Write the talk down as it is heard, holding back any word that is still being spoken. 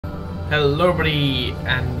Hello everybody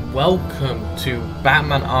and welcome to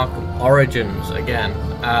Batman Arkham Origins again.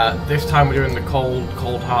 This time we're doing the Cold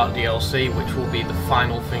Heart DLC, which will be the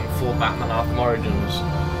final thing for Batman Arkham Origins.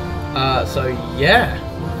 So yeah,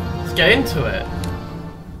 let's get into it.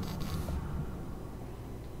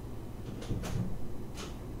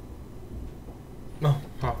 Oh,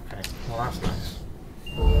 okay. Well, that's nice.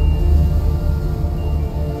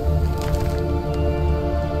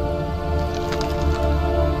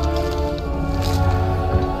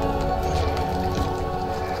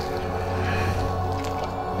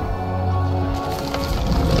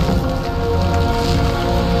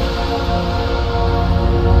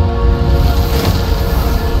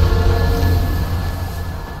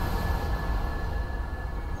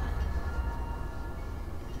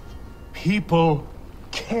 People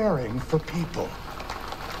caring for people.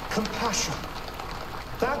 Compassion.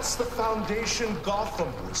 That's the foundation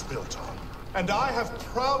Gotham was built on. And I have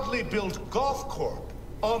proudly built Goth Corp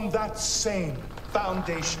on that same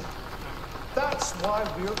foundation. That's why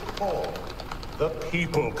we're called the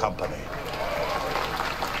People Company.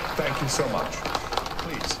 Thank you so much.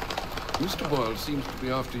 Please. Mr. Boyle seems to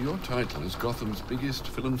be after your title as Gotham's biggest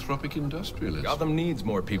philanthropic industrialist. Gotham needs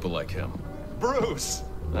more people like him. Bruce!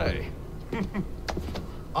 Hey.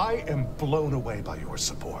 I am blown away by your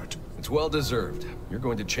support. It's well deserved. You're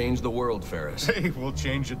going to change the world, Ferris. Hey, we'll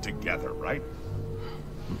change it together, right?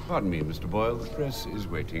 Pardon me, Mr. Boyle. The press is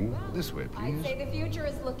waiting. This way, please. I'd say the future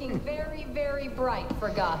is looking very, very bright for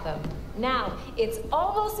Gotham. Now, it's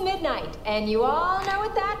almost midnight, and you all know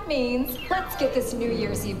what that means. Let's get this New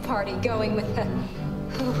Year's Eve party going with the...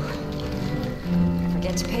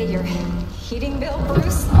 Forget to pay your heating bill,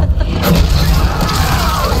 Bruce?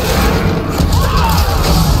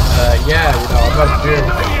 Yeah, you know, I'm about to do.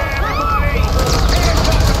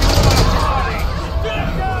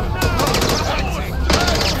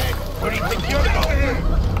 Where do you think you're going?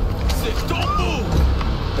 Sit, don't move!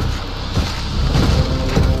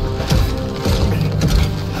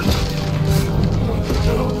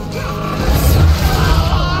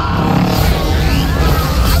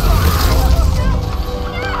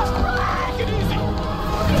 Take it easy!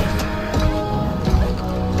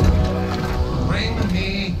 Bring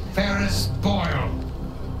me Ferris Boyle.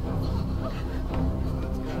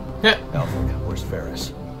 Alfred, where's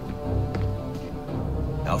Ferris?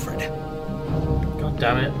 Alfred. God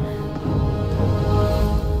damn it.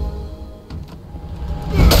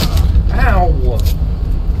 Ow!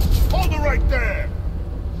 Hold it right there!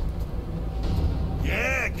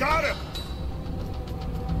 Yeah, got him!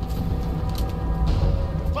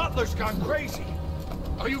 Butler's gone crazy.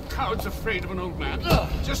 Are you cowards afraid of an old man?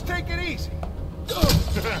 Just take it easy.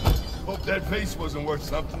 Hope that face wasn't worth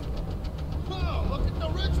something. Oh, look at the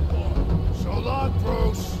rich boy. So long,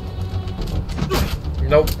 Bruce.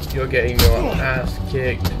 Nope, you're getting your ass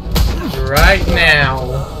kicked right now.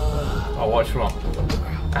 Oh, what's wrong?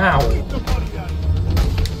 Ow!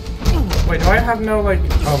 Wait, do I have no, like...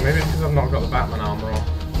 Oh, maybe it's because I've not got the Batman armor on.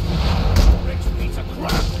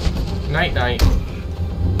 Night-night.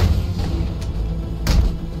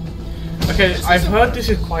 Okay, I've heard this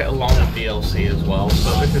is quite a long DLC as well, so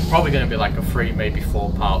this is probably going to be like a 3, maybe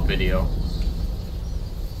 4-part video.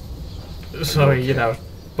 So, you know,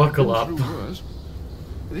 buckle up.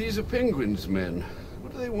 These are Penguin's men.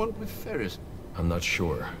 What do they want with Ferris? I'm not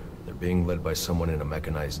sure. They're being led by someone in a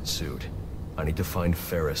mechanized suit. I need to find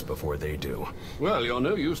Ferris before they do. Well, you're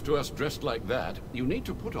no use to us dressed like that. You need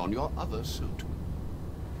to put on your other suit.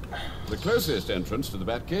 The closest entrance to the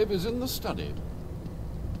Batcave is in the study.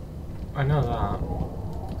 I know that.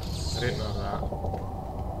 I didn't know that.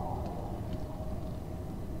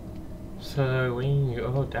 So,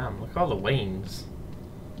 oh damn, look at all the Waynes.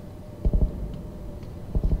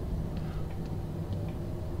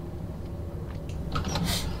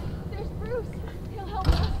 There's Bruce. He'll help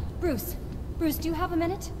us. Bruce, do you have a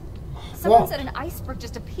minute? Someone said an iceberg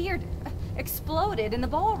just appeared, exploded in the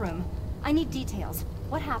ballroom. I need details.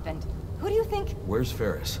 What happened? Who do you think? Where's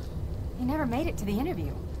Ferris? He never made it to the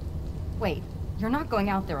interview. Wait, you're not going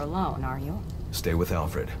out there alone, are you? Stay with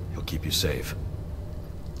Alfred. He'll keep you safe.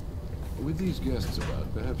 With these guests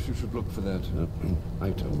about, perhaps you should look for that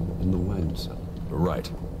item in the wine cellar.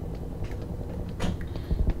 Right.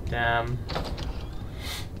 Damn.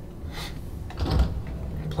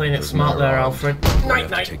 Playing it smart there, Alfred.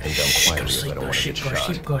 Night, night. Go sleep, go sheep, go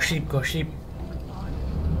sheep, go sheep, go sheep.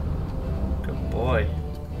 Good boy.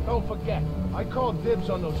 Don't forget, I called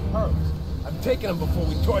dibs on those pearls. I'm taking them before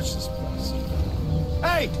we torch this place.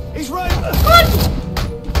 Hey, he's right. What?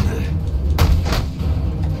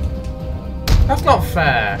 That's not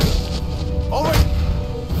fair. All right.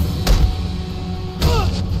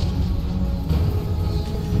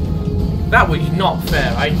 That was not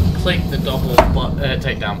fair. I clicked the double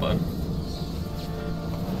takedown button.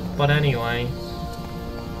 But anyway.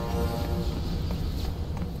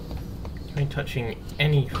 I ain't touching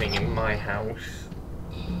anything in my house.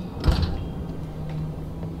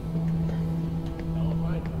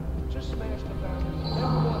 Just smash the barriers.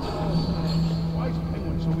 Everyone's all smashed. Why is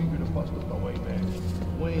Penguin so eager to bust up the way back?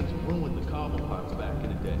 Wayne's ruined the carbon pots back in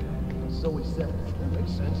the day. So he said. That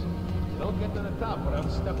makes sense. You don't get to the top without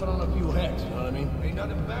stepping on a few heads, you know what I mean? Ain't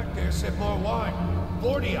nothing back there except more wine.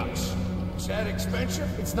 Bordeaux. Is that expensive?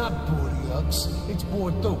 It's not Bordeaux, it's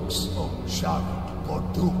Bordeaux. Oh, sorry.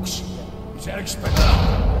 Bordeaux. Is that expensive?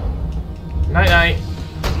 Night night.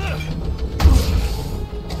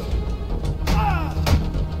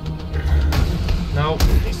 Nope.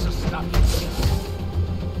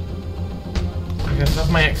 I guess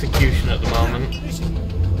that's my execution at the moment.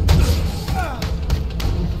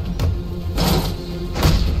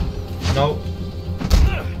 Nope.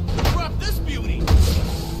 Drop this beauty.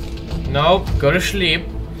 Nope. Go to sleep.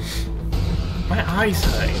 My eyes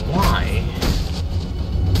hurt. Why?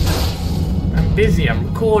 I'm busy. I'm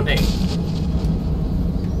recording.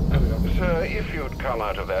 There we go. Sir, if you'd come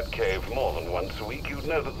out of that cave more than once a week, you'd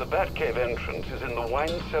know that the Batcave entrance is in the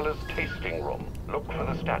wine cellar's tasting room. Look for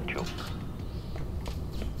the statue.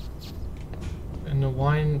 In the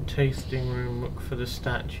wine tasting room, look for the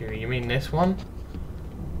statue. You mean this one?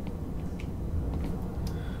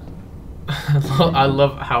 I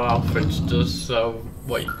love how Alfred's does so,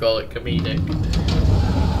 what you call it, comedic.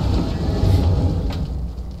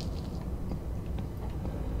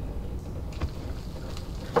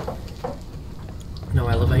 No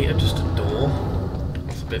elevator, just a door.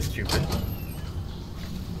 That's a bit stupid.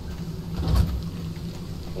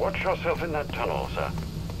 Watch yourself in that tunnel, sir.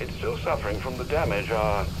 It's still suffering from the damage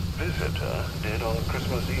our visitor did on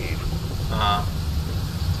Christmas Eve. Ah.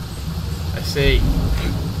 I see.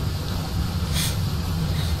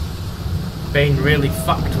 Bane really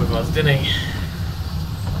fucked with us, didn't he?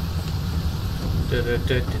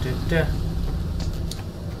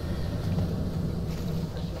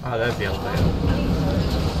 Oh, there's the elevator.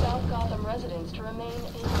 South Gotham residents to remain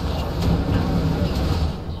in.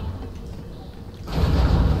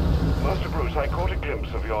 Master Bruce, I caught a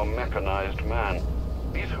glimpse of your mechanized man.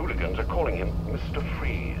 These hooligans are calling him Mr.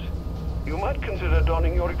 Freeze. You might consider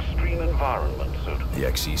donning your extreme environment suit. The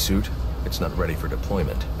XE suit? It's not ready for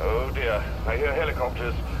deployment. Oh dear, I hear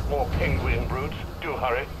helicopters. More penguin brutes. Do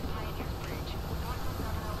hurry.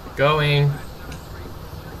 Going.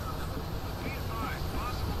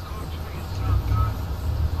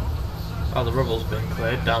 Oh, the rubble's been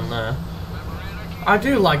cleared down there. I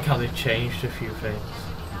do like how they've changed a few things.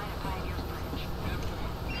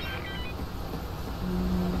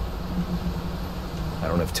 I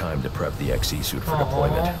don't have time to prep the XE suit for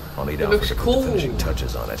deployment. I'll need It Alfred looks to put cool. the finishing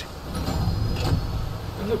touches on it.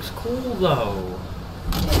 It looks cool though.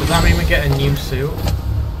 Does that mean we get a new suit?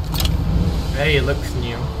 Hey, it looks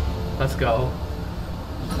new. Let's go.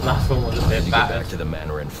 Last one was a I bit need to get battered. back to the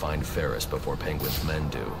manor and find Ferris before Penguin's men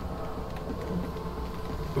do.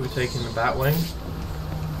 Are we taking the Batwing?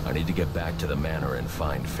 I need to get back to the manor and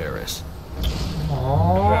find Ferris.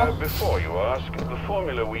 Aww. Before you ask, the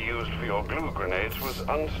formula we used for your glue grenades was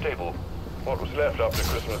unstable. What was left after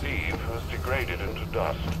Christmas Eve has degraded into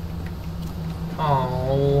dust.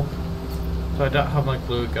 Oh. So I don't have my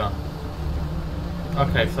glue gun.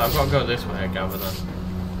 Okay, so I've got to go this way, I gather then.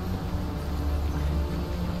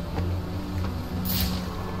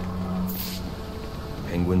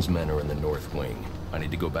 Penguin's men are in the north wing. I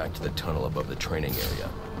need to go back to the tunnel above the training area.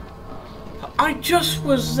 I just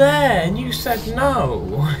was there and you said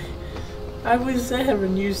no. I was there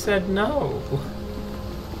and you said no.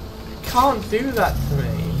 You can't do that to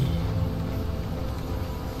me.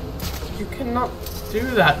 You cannot do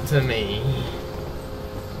that to me.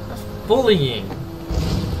 That's bullying.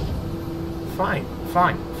 Fine,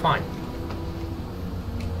 fine, fine.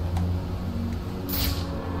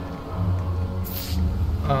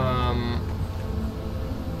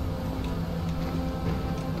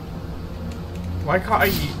 Why can't I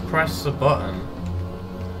press the button?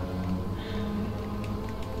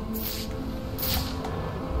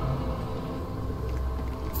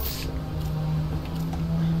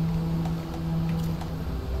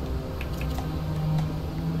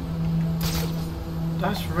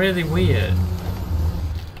 That's really weird.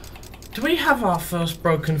 Do we have our first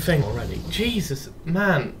broken thing already? Jesus,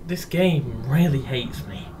 man, this game really hates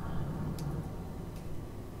me.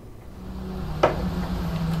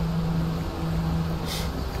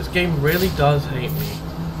 This game really does hate me.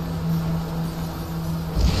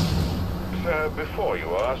 Sir, Before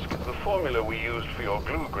you ask, the formula we used for your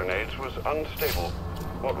glue grenades was unstable.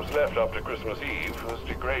 What was left after Christmas Eve was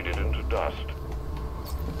degraded into dust.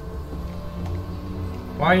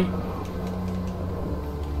 Why?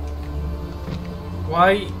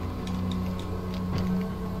 Why?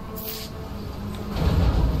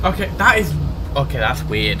 Okay, that is... Okay, that's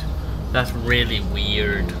weird. That's really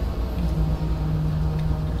weird.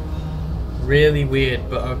 Really weird,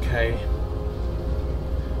 but okay.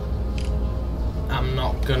 I'm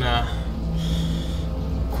not gonna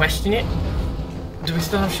question it. Do we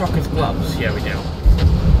still have Shocker's gloves? Yeah, we do.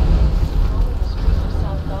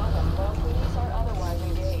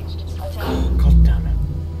 God damn it.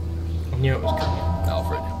 I knew it was coming.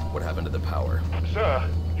 Alfred, what happened to the power? Sir,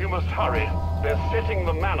 you must hurry. They're setting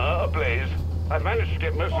the manor ablaze. I've managed to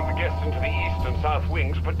get most of the guests into the east and south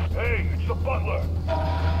wings, but... Hey, it's the butler!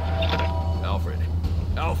 Alfred.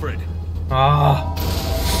 Alfred! Ah.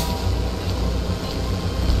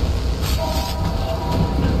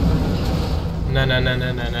 No, no, no,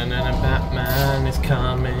 no, no, no, no, no, Batman is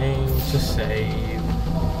coming to save.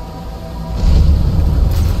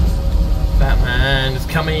 Batman is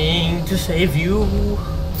coming to save you.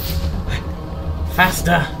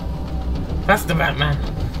 Faster! Faster, Batman!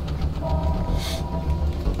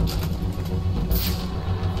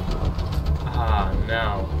 Ah,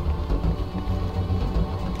 no.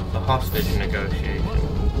 The hostage negotiation.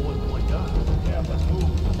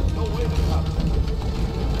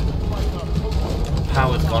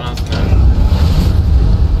 Power's gone, hasn't it?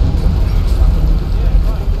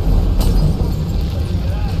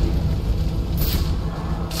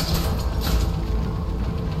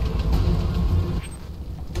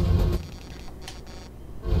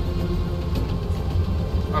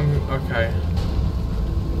 Okay.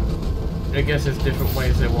 I guess there's different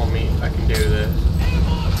ways they want me. I can do this.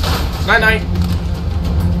 Night night.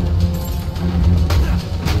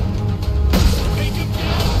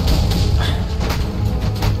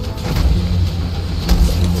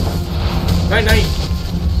 Night night.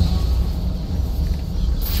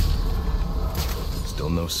 Still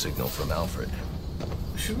no signal from Alfred.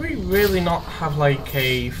 Should we really not have like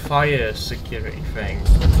a fire security thing?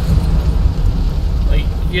 Like,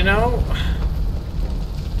 you know,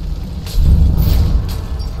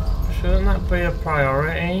 shouldn't that be a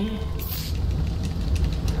priority?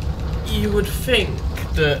 You would think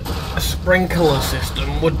that a sprinkler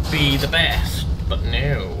system would be the best, but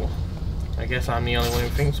no. I guess I'm the only one who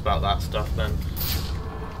thinks about that stuff then.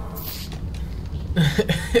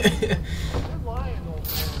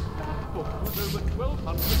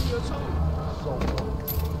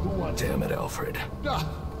 Damn it, Alfred.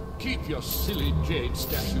 Keep your silly jade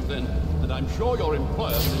statue then, and I'm sure your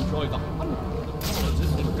employer will enjoy the hundreds of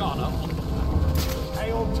dollars it will garner on the back.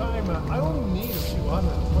 Hey, old timer, I only need a few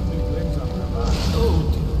hundred to put new limbs on their back. Oh,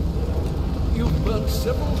 dear. You've burnt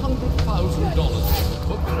several $100,000 to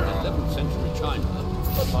cook in 11th century China,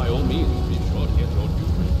 but by all means, be sure to get your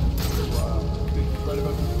due. Think you read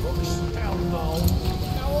about these books? Hell no.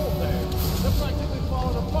 How old they? They're practically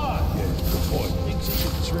falling apart. Yeah, good point. Thinks he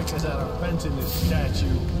could trick us out of fencing this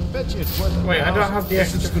statue. Bet you it's worth it. Wait, I don't have the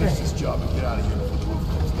extra thing. Finish this job and get out of here before the roof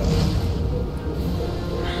comes down.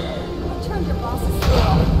 What turned your boss's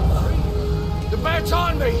head? The bat's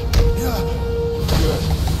on me! Yeah. Good.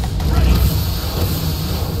 Ready!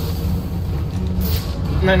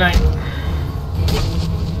 Night night.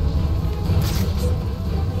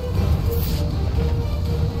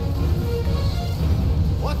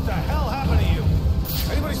 What the hell happened to you?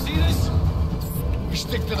 Anybody see this? We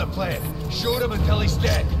stick to the plan. Shoot him until he's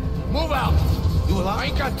dead. Move out! You alive? I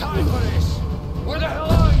ain't got time for this! Where the hell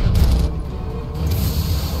are you?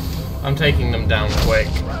 I'm taking them down quick.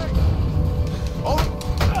 Oh!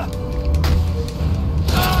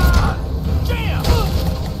 Damn!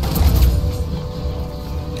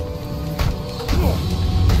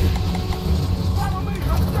 Follow me!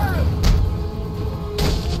 I'm dead!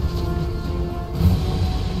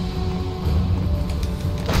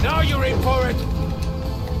 Now you're in for it!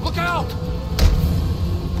 Look out!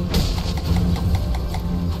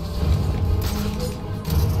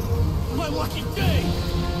 My lucky day!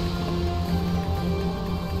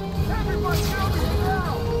 Everybody help me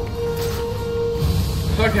now!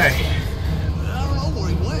 Okay. I don't know where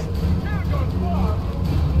he went. Can't go far.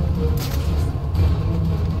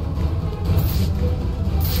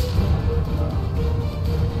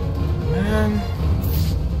 Man.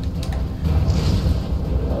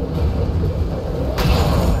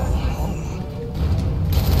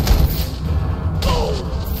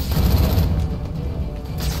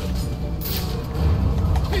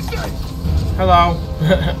 He's dead! Hello.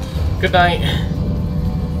 Good night.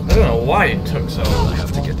 I don't know why it took so long. I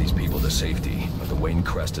have to get these people to safety, but the Wayne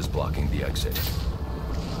crest is blocking the exit.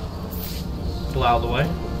 Pull out of the way.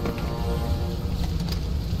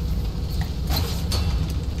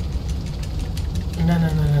 No,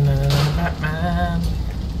 Batman.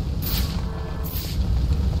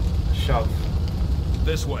 Shove.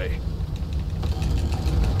 This way.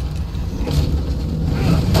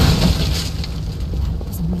 That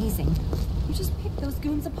was amazing. You just picked those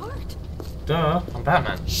goons apart. Duh, I'm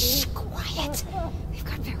Batman. Shh, quiet. They've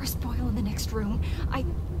got Ferris Boyle in the next room. I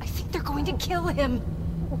think they're going to kill him.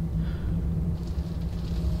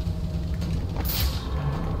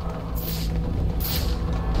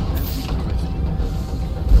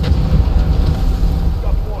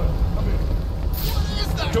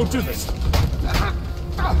 Don't do this.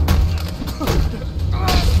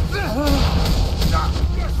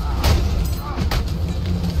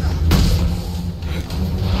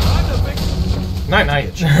 Night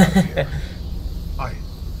night.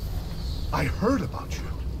 I heard about you.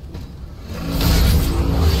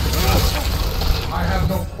 I have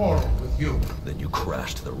no quarrel with you. Then you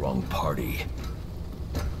crashed the wrong party.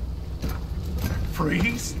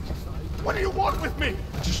 Freeze? What do you want with me?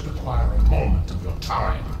 I just require a moment of your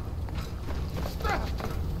time.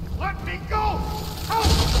 Let me go! Help!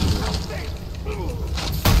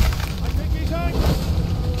 I think he's angry.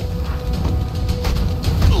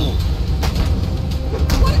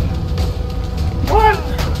 What?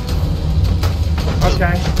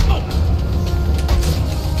 Okay.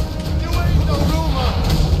 You ain't no rumor.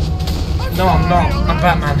 No, I'm not. I'm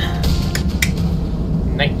Batman.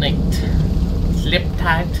 Night night. Slip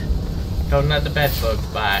tight. Don't let the bed bugs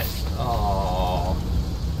bite. Oh.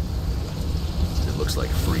 It looks like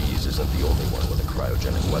Freeze isn't the only one with a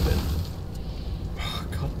cryogenic weapon.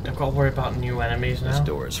 God, I've got to worry about new enemies now. This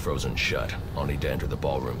door is frozen shut. I'll need to enter the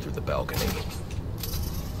ballroom through the balcony.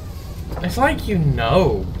 It's like you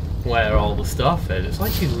know where all the stuff is. It's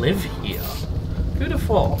like you live here. Who'd have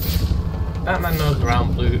thought? Batman knows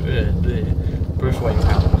around Bruce Wayne's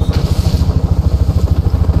house.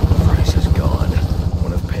 Freeze is gone.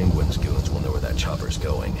 One of Penguin's goons will know where that chopper's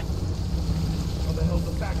going. How the hell's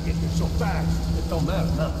the back get here so fast? It don't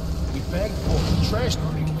matter now. We bagged for it, trashed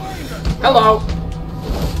on it. Hello!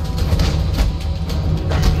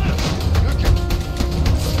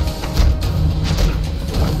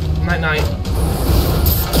 Night night.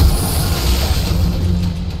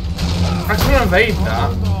 I couldn't evade that.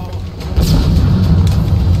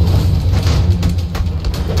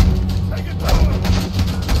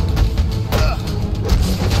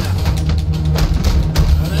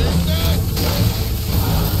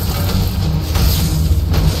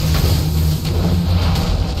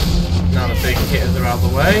 Now the big hitters are out of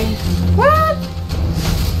the way. What?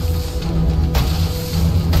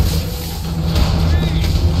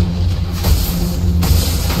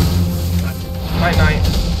 Night night.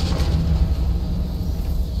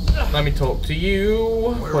 Let me talk to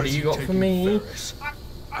you. What do you got for me?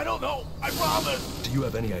 I don't know. I promise. Do you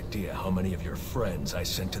have any idea how many of your friends I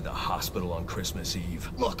sent to the hospital on Christmas Eve?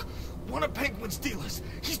 Look, one of Penguin's dealers.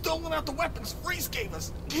 He's doling out the weapons Freeze gave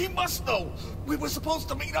us. He must know. We were supposed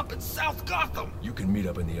to meet up in South Gotham. You can meet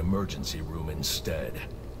up in the emergency room instead.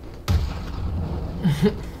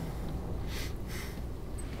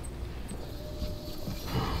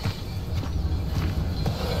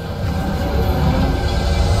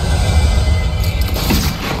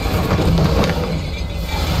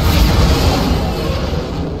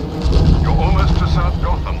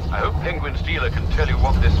 Penguin's dealer can tell you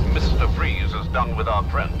what this Mr. Freeze has done with our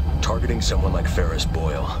friend. Targeting someone like Ferris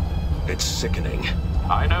Boyle. It's sickening.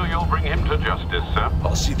 I know you'll bring him to justice, sir.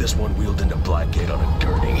 I'll see this one wheeled into Blackgate on a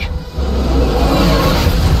gurney.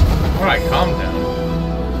 Alright, calm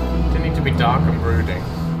down. Didn't need to be dark and brooding.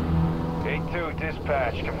 A2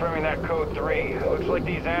 dispatch, confirming that code 3. Looks like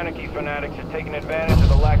these anarchy fanatics are taking advantage of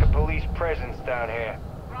the lack of police presence down here.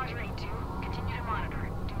 Roger, A2. Continue to monitor.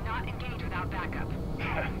 Do not engage without backup.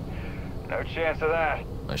 No chance of that.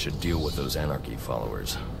 I should deal with those anarchy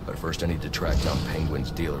followers. But first I need to track down Penguin's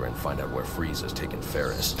dealer and find out where Freeze has taken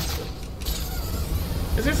Ferris.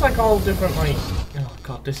 Is this like all different, like... Oh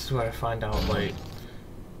god, this is where I find out, like...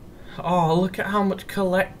 Oh, look at how much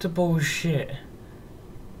collectible shit.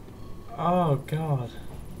 Oh god.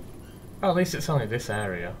 Oh, at least it's only this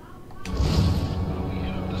area.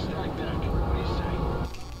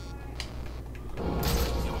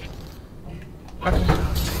 Okay.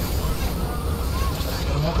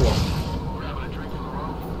 Another one.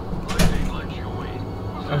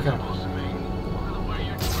 Okay.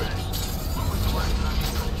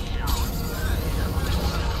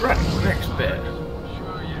 Right, next bit.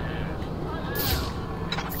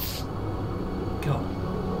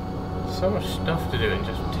 So much stuff to do in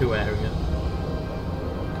just 2 areas.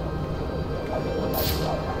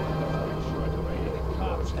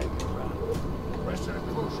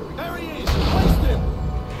 There he is! Placed him!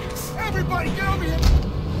 Everybody, get over here!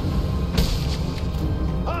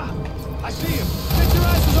 Ah! I see him! Get your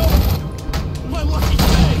asses over! My lucky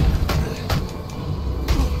day!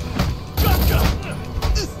 Gotcha!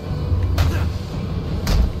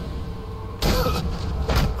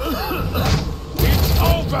 It's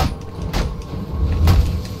over!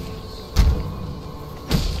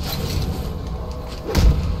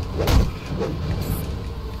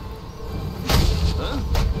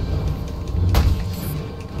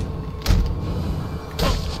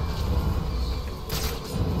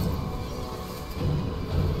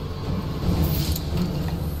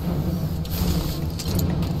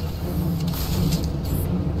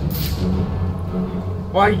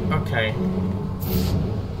 Why? Okay.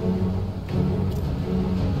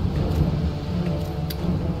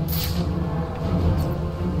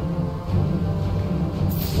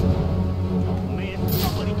 Man,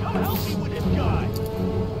 somebody come help me with this guy!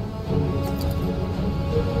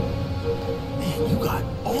 Man, you got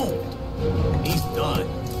owned! He's done.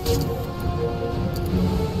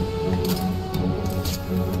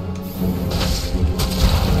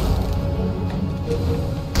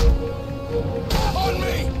 On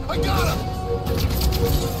me! I got him!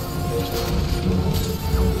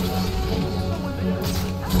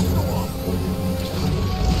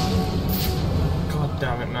 God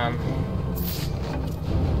damn it, man.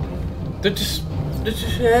 The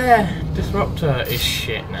disruptor is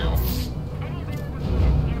shit now.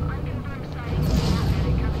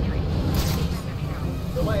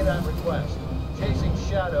 Delay that request. Chasing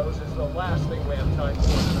shadows is the last thing we have time for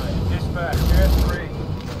tonight. Dispatch, Air 3.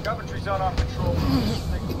 Coventry's on our patrol.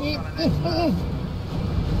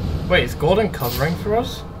 Wait, is Gordon covering for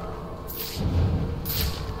us?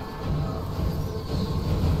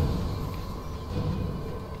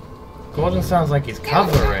 Gordon sounds like he's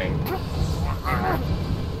covering.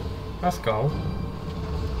 Let's go.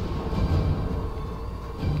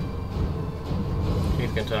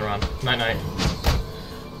 He's gonna turn around. Night night.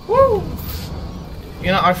 Woo! You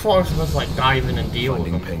know, I thought I was supposed to like dive in and deal with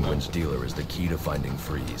Finding him. Penguin's dealer is the key to finding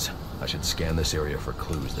Freeze. I should scan this area for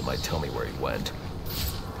clues that might tell me where he went.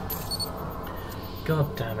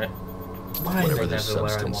 God damn it. Why Whatever is this it everywhere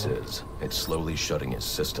substance I want? is, it's slowly shutting his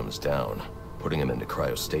systems down, putting him into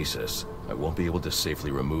cryostasis. I won't be able to safely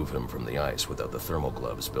remove him from the ice without the thermal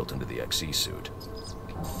gloves built into the XE suit.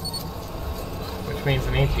 Which means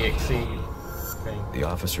I need the XE thing. The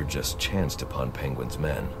officer just chanced upon Penguin's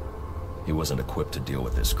men. He wasn't equipped to deal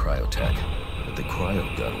with this cryotech, but the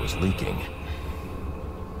cryo gun was leaking.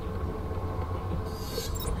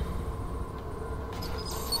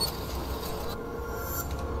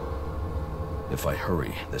 If I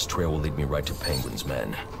hurry, this trail will lead me right to Penguin's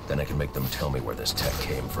men. Then I can make them tell me where this tech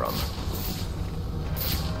came from.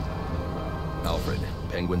 Alfred,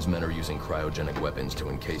 Penguin's men are using cryogenic weapons to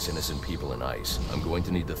encase innocent people in ice. I'm going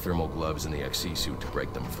to need the thermal gloves and the XE suit to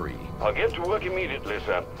break them free. I'll get to work immediately,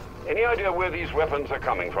 sir. Any idea where these weapons are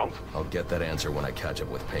coming from? I'll get that answer when I catch up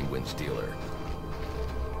with Penguin's dealer.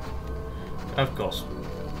 Of course.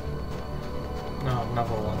 No,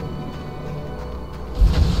 another one.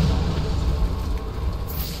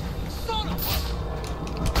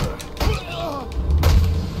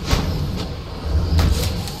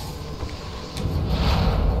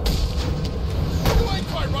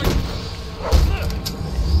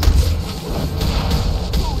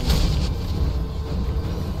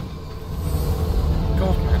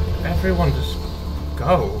 Everyone just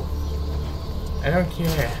go. I don't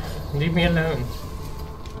care. Leave me alone.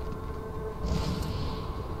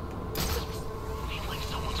 Feel like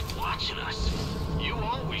someone's watching us. You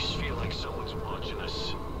always feel like someone's watching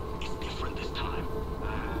us. It's different this time. I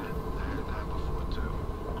heard that before too.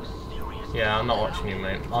 Serious. Yeah, I'm not watching you,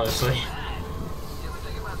 mate. Honestly. You ever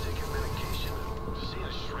think about taking medication to see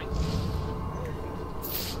us shrink?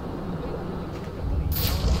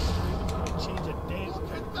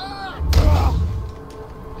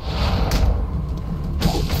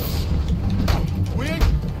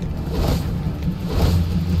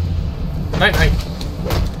 Night night.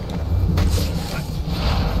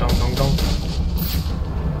 Dong dong dong.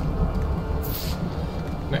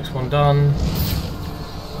 Next one done.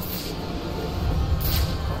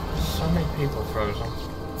 So many people frozen.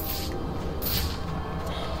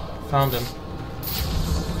 Found him.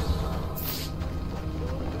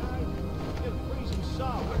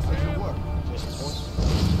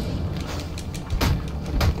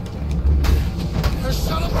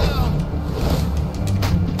 Shut him down!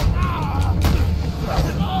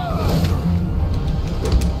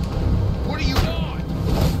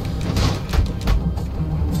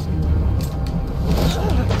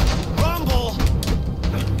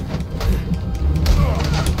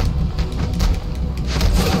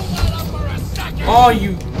 Oh,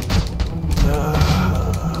 you...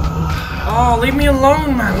 Oh, leave me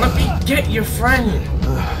alone, man. Let me get your friend.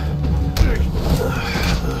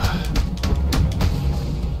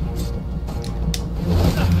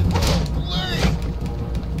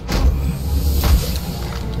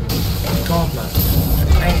 God, man.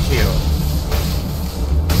 Thank you.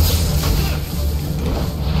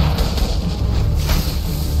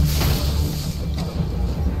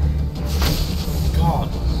 God.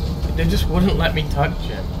 They just wouldn't let me touch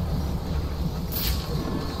him.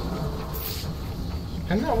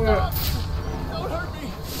 Isn't that what... Don't hurt me.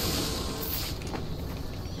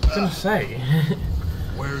 I was gonna say.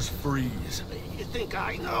 Where's Freeze? You think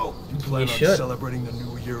I know? You plan on should. celebrating the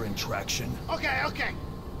new year in traction? Okay.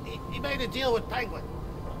 He made a deal with Penguin.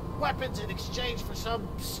 Weapons in exchange for some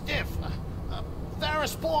stiff.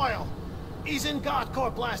 Ferris Boyle. He's in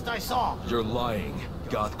Gothcorp last I saw. You're lying.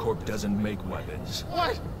 Gothcorp doesn't make weapons.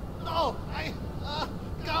 What? No,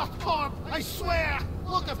 Gothcorp, I swear!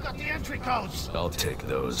 Look, I've got the entry codes! I'll take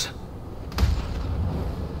those.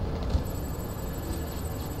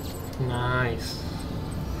 Nice.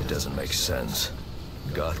 It doesn't make sense.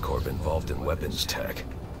 Gothcorp involved in weapons tech.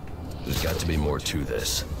 There's got to be more to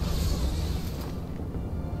this.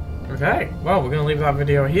 Okay, well, we're gonna leave that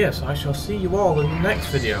video here, so I shall see you all in the next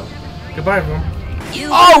video. Goodbye, everyone.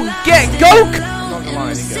 Oh, get Goke! Not gonna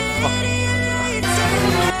lie, I didn't get fucking.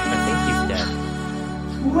 I think he's dead.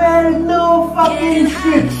 Well, no fucking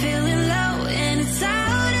shit.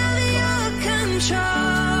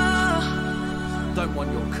 Don't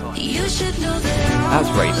want your kind. You should know that that's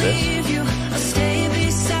racist.